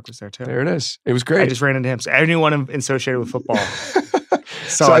NFL Network was there too. There it is. It was great. I just ran into him. So anyone associated with football.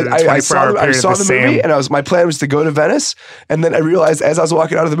 So I saw the movie and my plan was to go to Venice. And then I realized as I was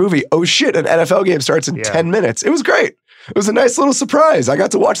walking out of the movie, oh shit, an NFL game starts in 10 minutes. It was great. It was a nice little surprise. I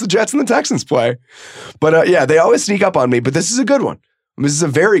got to watch the Jets and the Texans play. But they always sneak up on me. But this is a good one. This is a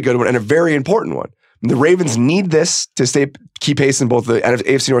very good one and a very important one. The Ravens need this to keep pace in both the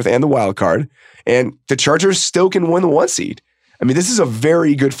AFC North and the wild card. And the Chargers still can win the 1 seed. I mean, this is a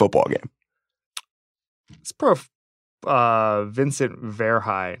very good football game. It's Vincent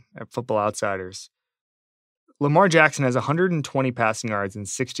Verhey at Football Outsiders Lamar Jackson has 120 passing yards and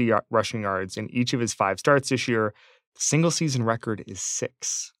 60 rushing yards in each of his 5 starts this year. The single season record is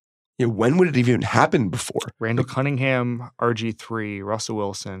 6. Yeah, when would it even happen before? Randall Cunningham, RG3, Russell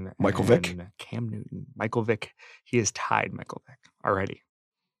Wilson, Michael Vick, Cam Newton. Michael Vick, he has tied Michael Vick already.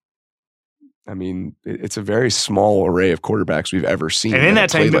 I mean, it's a very small array of quarterbacks we've ever seen. And in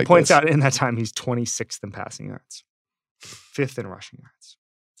that time, it points out in that time, he's 26th in passing yards, 5th in rushing yards.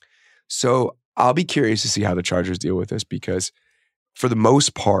 So I'll be curious to see how the Chargers deal with this because for the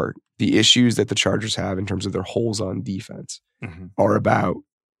most part, the issues that the Chargers have in terms of their holes on defense are about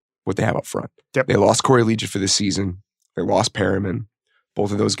what they have up front. Yep. They lost Corey Liuget for this season. They lost Perriman.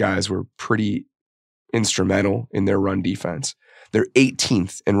 Both of those guys were pretty instrumental in their run defense. They're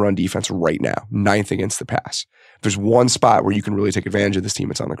 18th in run defense right now, 9th against the pass. If there's one spot where you can really take advantage of this team,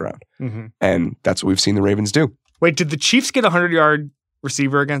 it's on the ground. And that's what we've seen the Ravens do. Wait, did the Chiefs get a 100-yard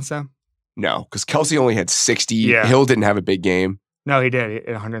receiver against them? No, because Kelsey only had 60. Yeah. Hill didn't have a big game. No, he did.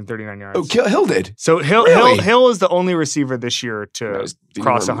 139 yards. Oh, Hill did? So Hill is the only receiver this year to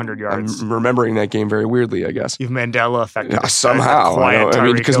cross 100 yards. I'm remembering that game very weirdly, I guess. You've Mandela affected. Somehow.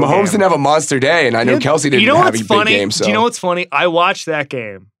 Because Mahomes didn't have a monster day, and I know Kelsey didn't have a big game. So. Do you know what's funny? I watched that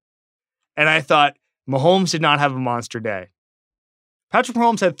game, and I thought Mahomes did not have a monster day. Patrick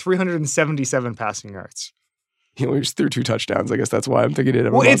Mahomes had 377 passing yards. He only just threw 2 touchdowns. I guess that's why I'm thinking it.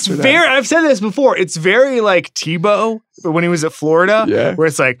 Well, it's very, I've said this before, it's very like Tebow when he was at Florida, where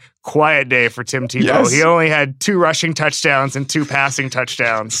it's like quiet day for Tim Tebow. Yes. He only had 2 rushing touchdowns and 2 passing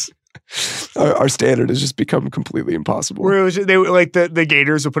touchdowns. Our standard has just become completely impossible. Where it was, they like the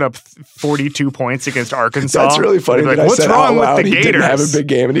Gators would put up 42 points against Arkansas. That's really funny. Like, what's wrong with the Gators? He didn't have a big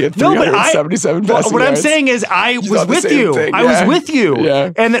game, and he had 377 passing What yards. I'm saying is, I was with you. I was with you,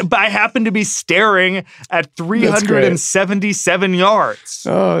 but I happened to be staring at 377 yards.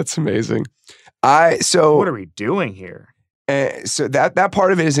 Oh, it's amazing. What are we doing here? So that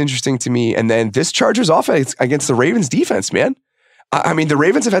part of it is interesting to me, and then this Chargers offense against the Ravens defense, man. I mean, the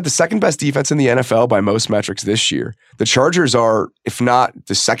Ravens have had the second best defense in the NFL by most metrics this year. The Chargers are, if not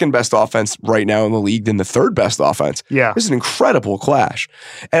the second best offense right now in the league, then the third best offense. Yeah. This is an incredible clash.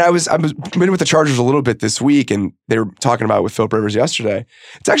 And I was been with the Chargers a little bit this week, and they were talking about it with Philip Rivers yesterday.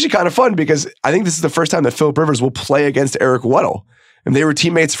 It's actually kind of fun because I think this is the first time that Philip Rivers will play against Eric Weddle. And they were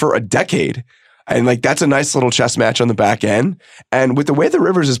teammates for a decade. And like that's a nice little chess match on the back end. And with the way the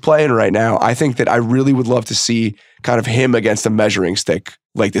Rivers is playing right now, I think that I really would love to see kind of him against a measuring stick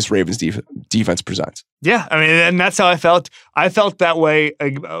like this Ravens defense presents. Yeah, I mean, and that's how I felt. I felt that way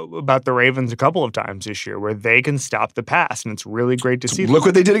about the Ravens a couple of times this year, where they can stop the pass, and it's really great to see. Look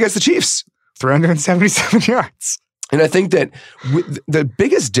what they did against the Chiefs. 377 yards. And I think that the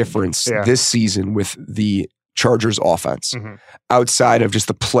biggest difference this season with the Chargers offense, outside of just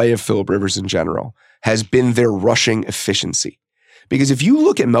the play of Philip Rivers in general, has been their rushing efficiency. Because if you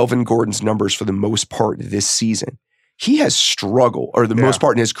look at Melvin Gordon's numbers for the most part this season, he has struggled, or the most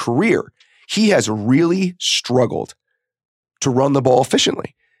part in his career, he has really struggled to run the ball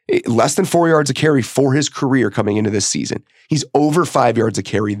efficiently. Less than 4 yards a carry for his career coming into this season. He's over 5 yards a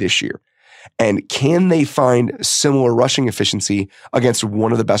carry this year. And can they find similar rushing efficiency against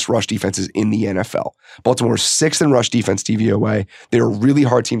one of the best rush defenses in the NFL? Baltimore's 6th in rush defense DVOA. They're a really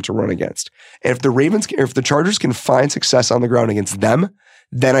hard team to run against. And if the Chargers can find success on the ground against them,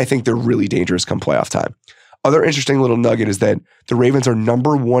 then I think they're really dangerous come playoff time. Other interesting little nugget is that the Ravens are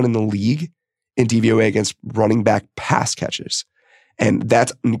number 1 in the league in DVOA against running back pass catches. And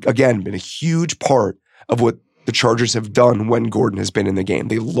that's, again, been a huge part of what the Chargers have done when Gordon has been in the game.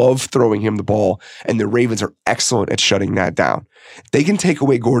 They love throwing him the ball, and the Ravens are excellent at shutting that down. If they can take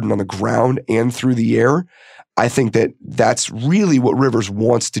away Gordon on the ground and through the air, I think that that's really what Rivers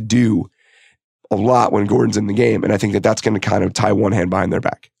wants to do a lot when Gordon's in the game, and I think that that's going to kind of tie one hand behind their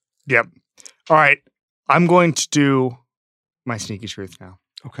back. Yep. All right. I'm going to do my sneaky truth now.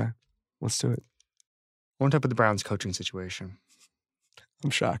 Okay. Let's do it. I want to talk about the Browns coaching situation. I'm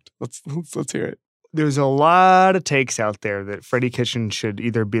shocked. Let's hear it. There's a lot of takes out there that Freddie Kitchens should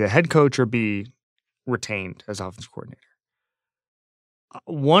either be the head coach or be retained as offensive coordinator.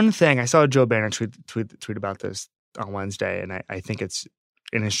 One thing, I saw Joe Banner tweet about this on Wednesday, and I think it's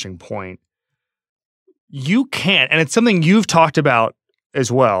an interesting point. You can't, and it's something you've talked about as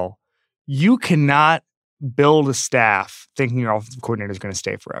well, you cannot build a staff thinking your offensive coordinator is going to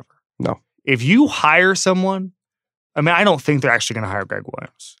stay forever. No. If you hire someone, I mean, I don't think they're actually going to hire Greg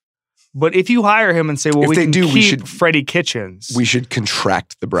Williams. But if you hire him and say, well, we should Freddie Kitchens. We should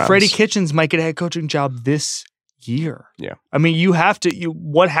contract the Browns. Freddie Kitchens might get a head coaching job this year. Yeah. I mean,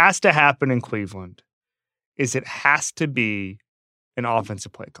 what has to happen in Cleveland is it has to be an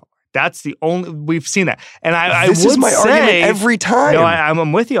offensive play caller. That's the only we've seen that, and this is my argument every time. No,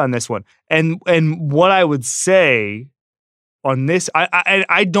 I'm with you on this one, and what I would say on this,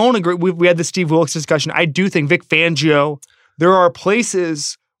 I don't agree. We had the Steve Wilkes discussion. I do think Vic Fangio. There are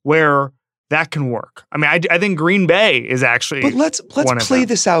places where that can work. I mean, I think Green Bay is actually. But let's play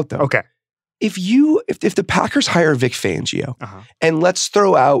this out though. Okay. If the Packers hire Vic Fangio, and let's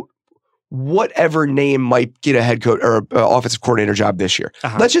throw out whatever name might get a head coach or offensive coordinator job this year.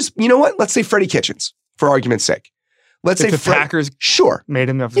 Let's just, you know what? Let's say Freddie Kitchens, for argument's sake. Let's say the Packers made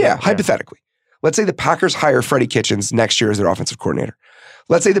him. Hypothetically. Let's say the Packers hire Freddie Kitchens next year as their offensive coordinator.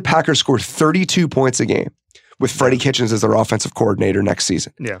 Let's say the Packers score 32 points a game with Freddie Kitchens as their offensive coordinator next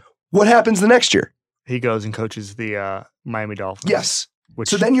season. Yeah. What happens the next year? He goes and coaches the Miami Dolphins. Yes.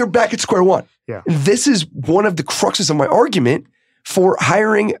 So then you're back at square one. Yeah. And this is one of the cruxes of my argument for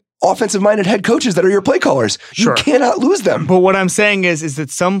hiring offensive-minded head coaches that are your play callers. Sure. You cannot lose them. But what I'm saying is that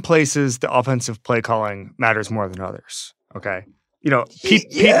some places the offensive play calling matters more than others. Okay. You know,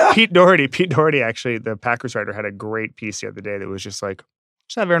 Pete Doherty, actually, the Packers writer, had a great piece the other day that was just like,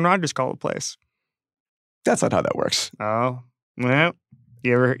 just have Aaron Rodgers call the plays. That's not how that works. Oh, well,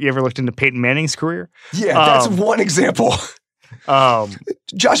 you ever looked into Peyton Manning's career? Yeah, that's one example.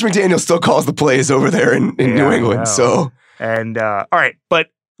 Josh McDaniels still calls the plays over there in New England. So, and all right, but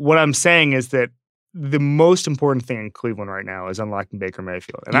what I'm saying is that the most important thing in Cleveland right now is unlocking Baker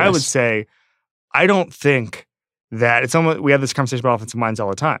Mayfield, and I would say, I don't think that it's almost. We have this conversation about offensive minds all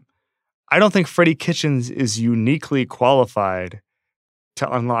the time. I don't think Freddie Kitchens is uniquely qualified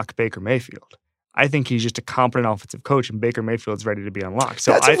to unlock Baker Mayfield. I think he's just a competent offensive coach, and Baker Mayfield's ready to be unlocked.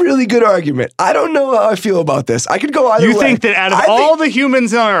 So that's a really good argument. I don't know how I feel about this. I could go either way. You think that out of all the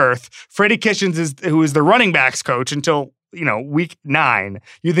humans on earth, Freddie Kitchens who is the running backs coach until week 9.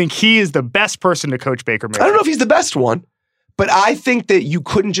 You think he is the best person to coach Baker Mayfield? I don't know if he's the best one, but I think that you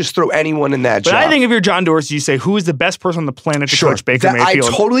couldn't just throw anyone in that job. But I think if you're John Dorsey, you say, who is the best person on the planet to coach Baker Mayfield? I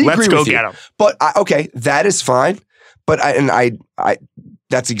totally agree with you. Let's go get him. But okay, that is fine. But I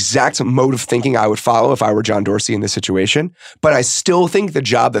that's the exact mode of thinking I would follow if I were John Dorsey in this situation. But I still think the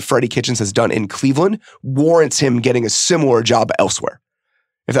job that Freddie Kitchens has done in Cleveland warrants him getting a similar job elsewhere,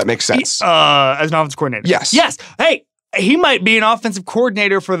 if that makes sense. As an offensive coordinator. Yes. Yes. Hey, he might be an offensive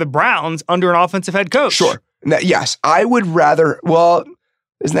coordinator for the Browns under an offensive head coach. Sure. Yes. I would rather, well,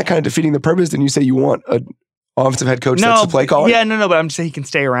 isn't that kind of defeating the purpose? Didn't you say you want a offensive head coach that's a play caller? Yeah, no, but I'm just saying he can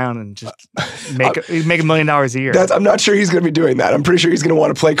stay around and just make $1 million a year. I'm not sure he's going to be doing that. I'm pretty sure he's going to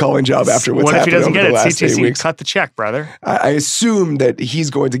want a play calling job after what's happened over the last 8 weeks. What if he doesn't get it? CTC, cut the check, brother. I assume that he's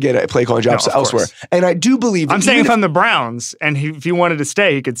going to get a play calling job elsewhere. And I do believe... I'm saying if I'm the Browns, and if he wanted to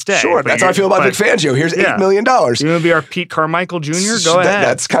stay, he could stay. Sure, that's how I feel about Vic Fangio. Here's $8 million. You want to be our Pete Carmichael Jr.? Go ahead.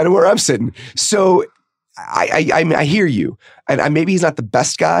 That's kind of where I'm sitting. So... I hear you. And maybe he's not the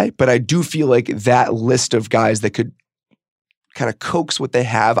best guy, but I do feel like that list of guys that could kind of coax what they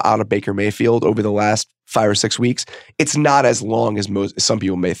have out of Baker Mayfield over the last 5 or 6 weeks, it's not as long as some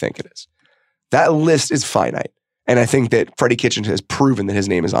people may think it is. That list is finite. And I think that Freddie Kitchens has proven that his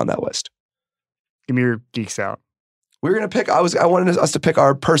name is on that list. Give me your geeks out. We're going to pick, I wanted us to pick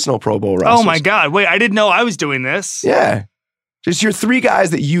our personal Pro Bowl rosters. Oh my God. Wait, I didn't know I was doing this. Yeah. Just your 3 guys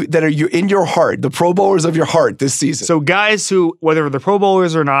that are in your heart, the Pro Bowlers of your heart this season. So guys who, whether they're Pro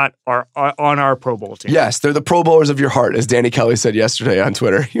Bowlers or not, are on our Pro Bowl team. Yes, they're the Pro Bowlers of your heart, as Danny Kelly said yesterday on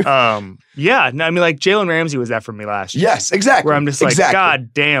Twitter. Yeah, no, I mean, like Jalen Ramsey was that for me last year. Yes, exactly. Where I'm just like,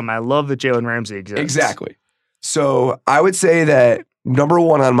 God damn, I love that Jalen Ramsey exists. Exactly. So I would say that number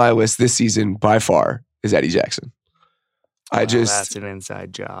 1 on my list this season by far is Eddie Jackson. That's an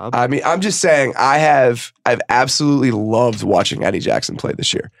inside job. I mean, I'm just saying I've absolutely loved watching Eddie Jackson play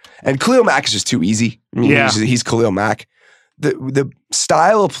this year. And Khalil Mack is just too easy. I mean, he's Khalil Mack. The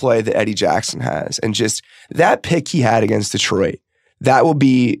style of play that Eddie Jackson has and just that pick he had against Detroit, that will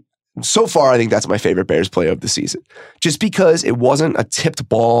be, so far, I think that's my favorite Bears play of the season. Just because it wasn't a tipped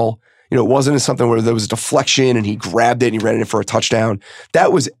ball. It wasn't something where there was a deflection and he grabbed it and he ran it in for a touchdown.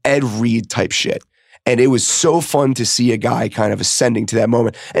 That was Ed Reed type shit. And it was so fun to see a guy kind of ascending to that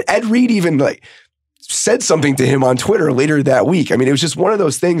moment. And Ed Reed even said something to him on Twitter later that week. I mean, it was just one of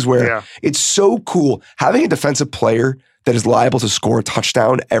those things where it's so cool. Having a defensive player that is liable to score a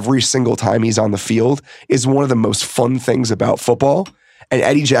touchdown every single time he's on the field is one of the most fun things about football. And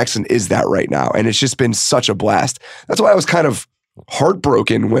Eddie Jackson is that right now. And it's just been such a blast. That's why I was kind of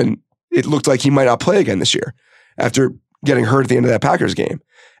heartbroken when it looked like he might not play again this year after getting hurt at the end of that Packers game.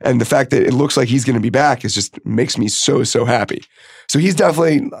 And the fact that it looks like he's going to be back just makes me so, so happy. So he's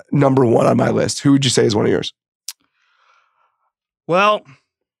definitely number 1 on my list. Who would you say is one of yours? Well,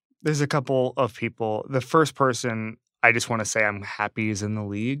 there's a couple of people. The first person I just want to say I'm happy he's in the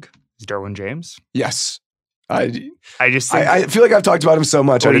league. Is Derwin James. Yes. I just think I feel like I've talked about him so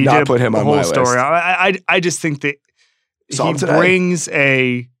much. I did not put him on my list. I just think that he brings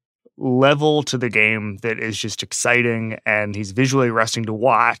a level to the game that is just exciting, and he's visually arresting to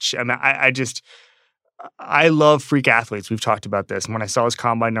watch. And I love freak athletes. We've talked about this. And when I saw his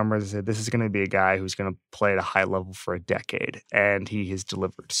combine numbers, I said, this is going to be a guy who's going to play at a high level for a decade. And he has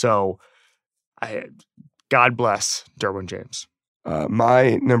delivered. So God bless Derwin James.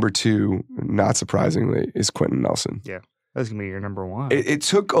 My number 2, not surprisingly, is Quentin Nelson. Yeah, that's going to be your number 1. It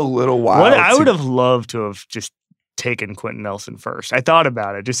took a little while. I would have loved to have just taken Quentin Nelson first. I thought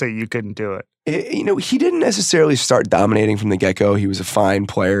about it, just so you couldn't do it. He didn't necessarily start dominating from the get-go. He was a fine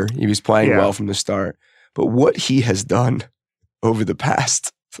player. He was playing well from the start. But what he has done over the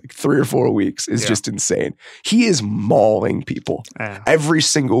past 3 or 4 weeks is just insane. He is mauling people every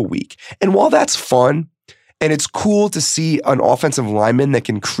single week. And while that's fun, and it's cool to see an offensive lineman that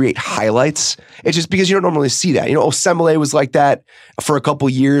can create highlights, it's just because you don't normally see that. Osemele was like that for a couple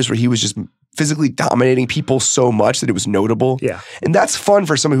years where he was just physically dominating people so much that it was notable. Yeah. And that's fun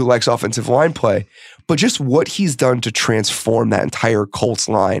for someone who likes offensive line play. But just what he's done to transform that entire Colts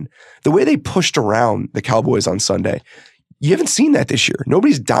line, the way they pushed around the Cowboys on Sunday, you haven't seen that this year.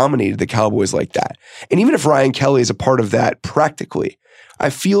 Nobody's dominated the Cowboys like that. And even if Ryan Kelly is a part of that practically,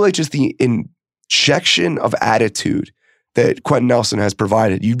 I feel like just the injection of attitude that Quentin Nelson has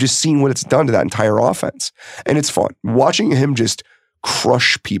provided, you've just seen what it's done to that entire offense. And it's fun. Watching him just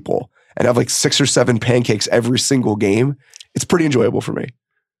crush people and have 6 or 7 pancakes every single game, it's pretty enjoyable for me.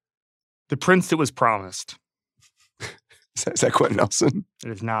 The prince that was promised. Is that Quentin Nelson?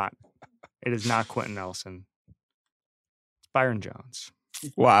 It is not. It is not Quentin Nelson. It's Byron Jones.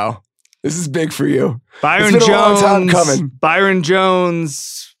 Wow. This is big for you. Byron Jones. It's been a long time coming. Byron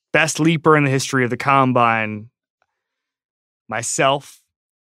Jones, best leaper in the history of the combine. Myself,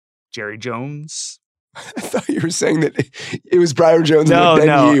 Jerry Jones. I thought you were saying that it was Byron Jones you.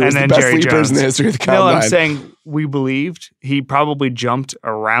 And then the best Jerry leapers Jones. in the history of the combine. No, I'm saying we believed he probably jumped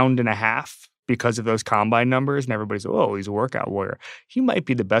a round and a half because of those combine numbers, and everybody's, he's a workout warrior. He might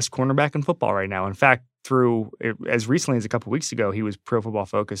be the best cornerback in football right now. In fact, through as recently as a couple weeks ago, he was Pro Football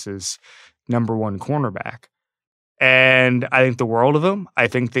Focus's number 1 cornerback. And I think the world of him. I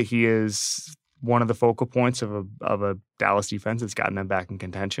think that he is one of the focal points of a Dallas defense that's gotten them back in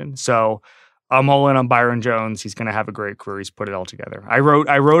contention. So I'm all in on Byron Jones. He's going to have a great career. He's put it all together.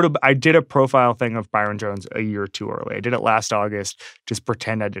 I did a profile thing of Byron Jones a year or 2 early. I did it last August. Just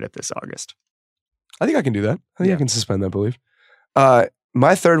pretend I did it this August. I think I can do that. I think I can suspend that belief.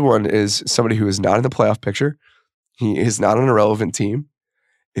 My third one is somebody who is not in the playoff picture. He is not on a relevant team.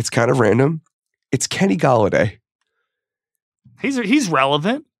 It's kind of random. It's Kenny Golladay. He's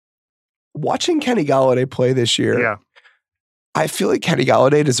relevant. Watching Kenny Golladay play this year, I feel like Kenny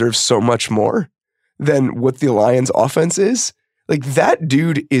Golladay deserves so much more than what the Lions offense is. That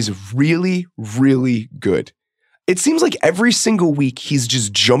dude is really, really good. It seems like every single week he's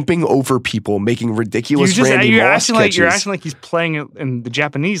just jumping over people, making ridiculous Randy Moss catches. You're acting like he's playing in the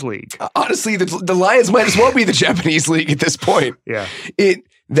Japanese league. Honestly, the Lions might as well be the Japanese league at this point. Yeah.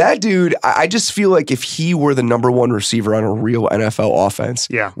 That dude, I just feel like if he were the number 1 receiver on a real NFL offense,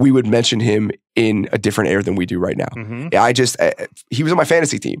 we would mention him in a different air than we do right now. Mm-hmm. He was on my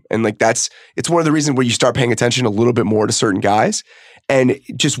fantasy team. And it's one of the reasons where you start paying attention a little bit more to certain guys. And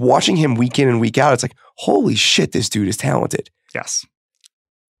just watching him week in and week out, it's like, holy shit, this dude is talented. Yes.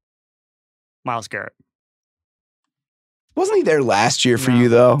 Myles Garrett. Wasn't he there last year for you,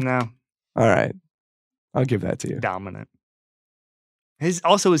 though? No. All right. I'll give that to you. Dominant. His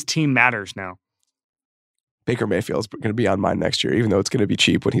team matters now. Baker Mayfield's going to be on mine next year, even though it's going to be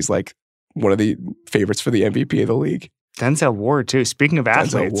cheap when he's one of the favorites for the MVP of the league. Denzel Ward, too. Speaking of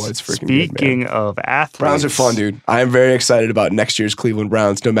athletes. Browns are fun, dude. I am very excited about next year's Cleveland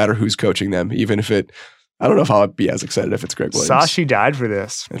Browns, no matter who's coaching them, even if I don't know if I'll be as excited if it's Greg Williams. Sashi died for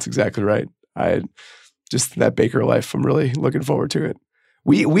this. That's exactly right. Just that Baker life, I'm really looking forward to it.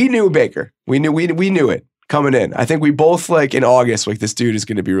 We knew Baker. We knew it coming in. I think we both in August, this dude is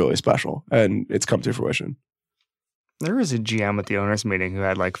going to be really special, and it's come to fruition. There was a GM at the owners meeting who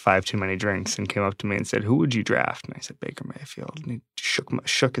had 5 too many drinks and came up to me and said, "Who would you draft?" And I said, "Baker Mayfield." And he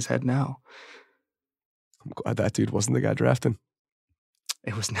shook his head no. I'm glad that dude wasn't the guy drafting.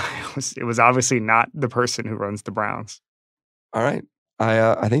 It was not. It was obviously not the person who runs the Browns. All right.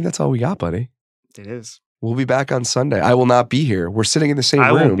 I think that's all we got, buddy. It is. We'll be back on Sunday. I will not be here. We're sitting in the same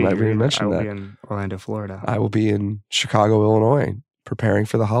room. I already mentioned that. I will be in Orlando, Florida. I will be in Chicago, Illinois, preparing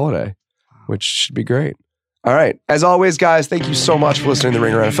for the holiday, which should be great. All right. As always, guys, thank you so much for listening to the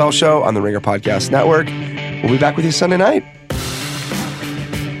Ringer NFL Show on the Ringer Podcast Network. We'll be back with you Sunday night.